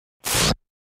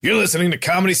You're listening to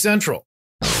Comedy Central.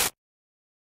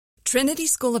 Trinity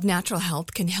School of Natural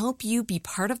Health can help you be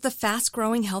part of the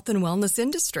fast-growing health and wellness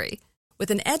industry.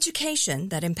 With an education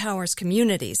that empowers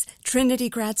communities, Trinity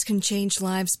grads can change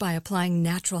lives by applying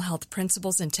natural health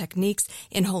principles and techniques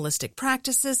in holistic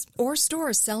practices or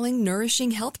stores selling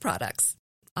nourishing health products.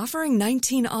 Offering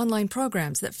 19 online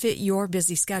programs that fit your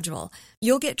busy schedule,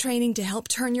 you'll get training to help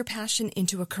turn your passion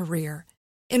into a career.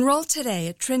 Enroll today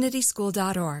at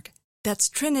trinityschool.org. That's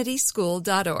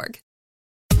trinityschool.org.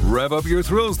 Rev up your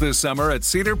thrills this summer at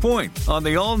Cedar Point on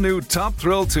the all-new Top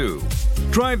Thrill 2.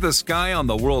 Drive the sky on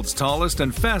the world's tallest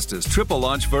and fastest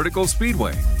triple-launch vertical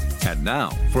speedway. And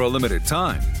now, for a limited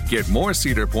time, get more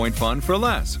Cedar Point fun for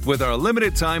less with our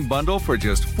limited-time bundle for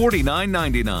just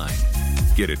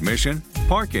 $49.99. Get admission,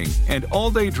 parking, and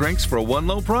all-day drinks for one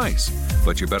low price.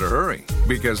 But you better hurry,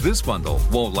 because this bundle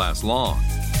won't last long.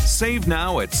 Save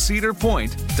now at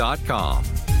cedarpoint.com.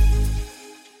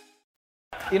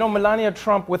 You know, Melania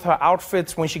Trump with her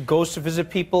outfits when she goes to visit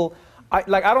people, I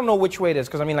don't know which way it is,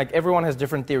 because, everyone has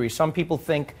different theories. Some people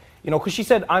think, because she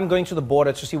said, I'm going to the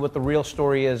border to see what the real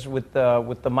story is with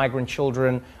the migrant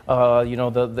children,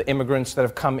 the immigrants that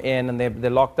have come in and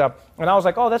they're locked up. And I was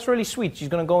like, oh, that's really sweet. She's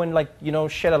going to go and,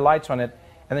 shed a light on it.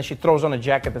 And then she throws on a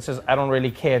jacket that says, I don't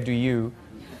really care, do you?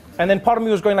 And then part of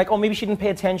me was going oh, maybe she didn't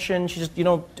pay attention. She just,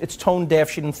 it's tone deaf.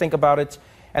 She didn't think about it.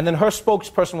 And then her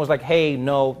spokesperson was like, hey,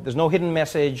 no, there's no hidden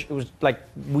message. It was like,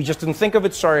 we just didn't think of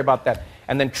it. Sorry about that.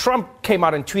 And then Trump came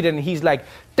out and tweeted, and he's like,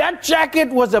 that jacket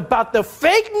was about the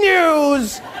fake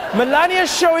news. Melania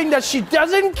showing that she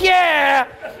doesn't care.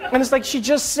 And it's like, she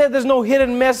just said there's no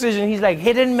hidden message. And he's like,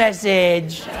 hidden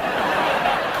message.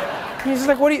 And he's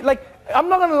like, what do you, I'm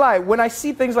not going to lie. When I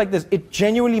see things like this, it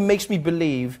genuinely makes me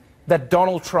believe that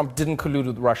Donald Trump didn't collude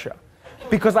with Russia.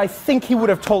 Because I think he would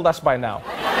have told us by now.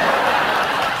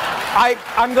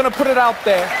 I'm going to put it out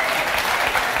there.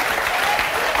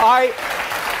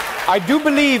 I do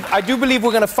believe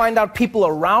we're going to find out people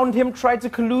around him tried to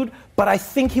collude, but I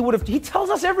think he tells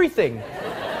us everything.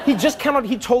 He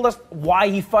told us why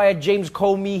he fired James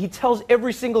Comey. He tells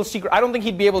every single secret. I don't think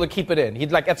he'd be able to keep it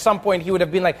in. At some point, he would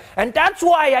have been like, and that's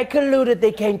why I colluded.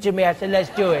 They came to me. I said, let's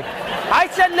do it.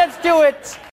 Let's do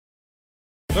it.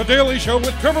 The Daily Show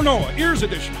with Trevor Noah, Ears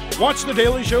Edition. Watch The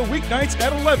Daily Show weeknights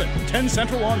at 11, 10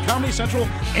 Central on Comedy Central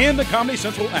and the Comedy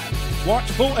Central app. Watch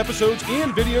full episodes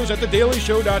and videos at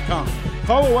thedailyshow.com.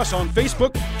 Follow us on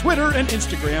Facebook, Twitter, and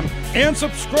Instagram. And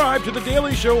subscribe to The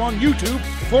Daily Show on YouTube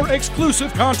for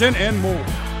exclusive content and more.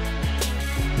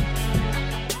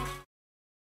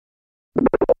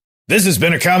 This has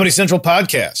been a Comedy Central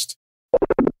podcast.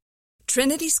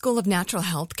 Trinity School of Natural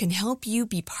Health can help you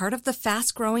be part of the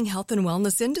fast-growing health and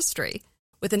wellness industry.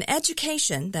 With an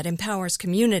education that empowers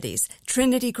communities,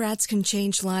 Trinity grads can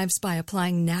change lives by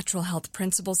applying natural health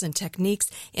principles and techniques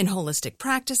in holistic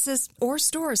practices or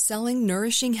stores selling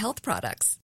nourishing health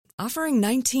products. Offering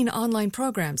 19 online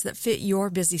programs that fit your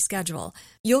busy schedule,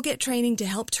 you'll get training to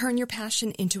help turn your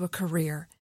passion into a career.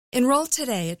 Enroll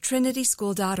today at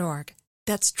trinityschool.org.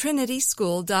 That's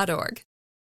trinityschool.org.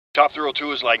 Top Thrill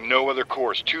 2 is like no other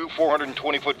course. 2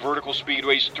 420-foot vertical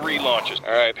speedways, 3 launches.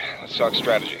 All right, let's talk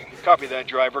strategy. Copy that,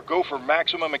 driver. Go for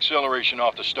maximum acceleration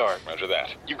off the start. Roger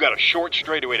that. You've got a short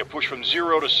straightaway to push from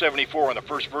 0 to 74 on the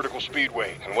first vertical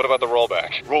speedway. And what about the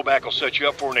rollback? Rollback will set you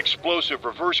up for an explosive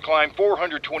reverse climb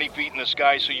 420 feet in the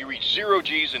sky so you reach 0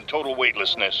 G's in total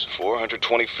weightlessness.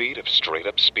 420 feet of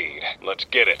straight-up speed. Let's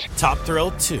get it. Top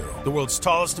Thrill 2, the world's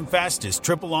tallest and fastest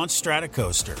triple-launch strata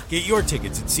coaster. Get your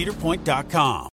tickets at cedarpoint.com.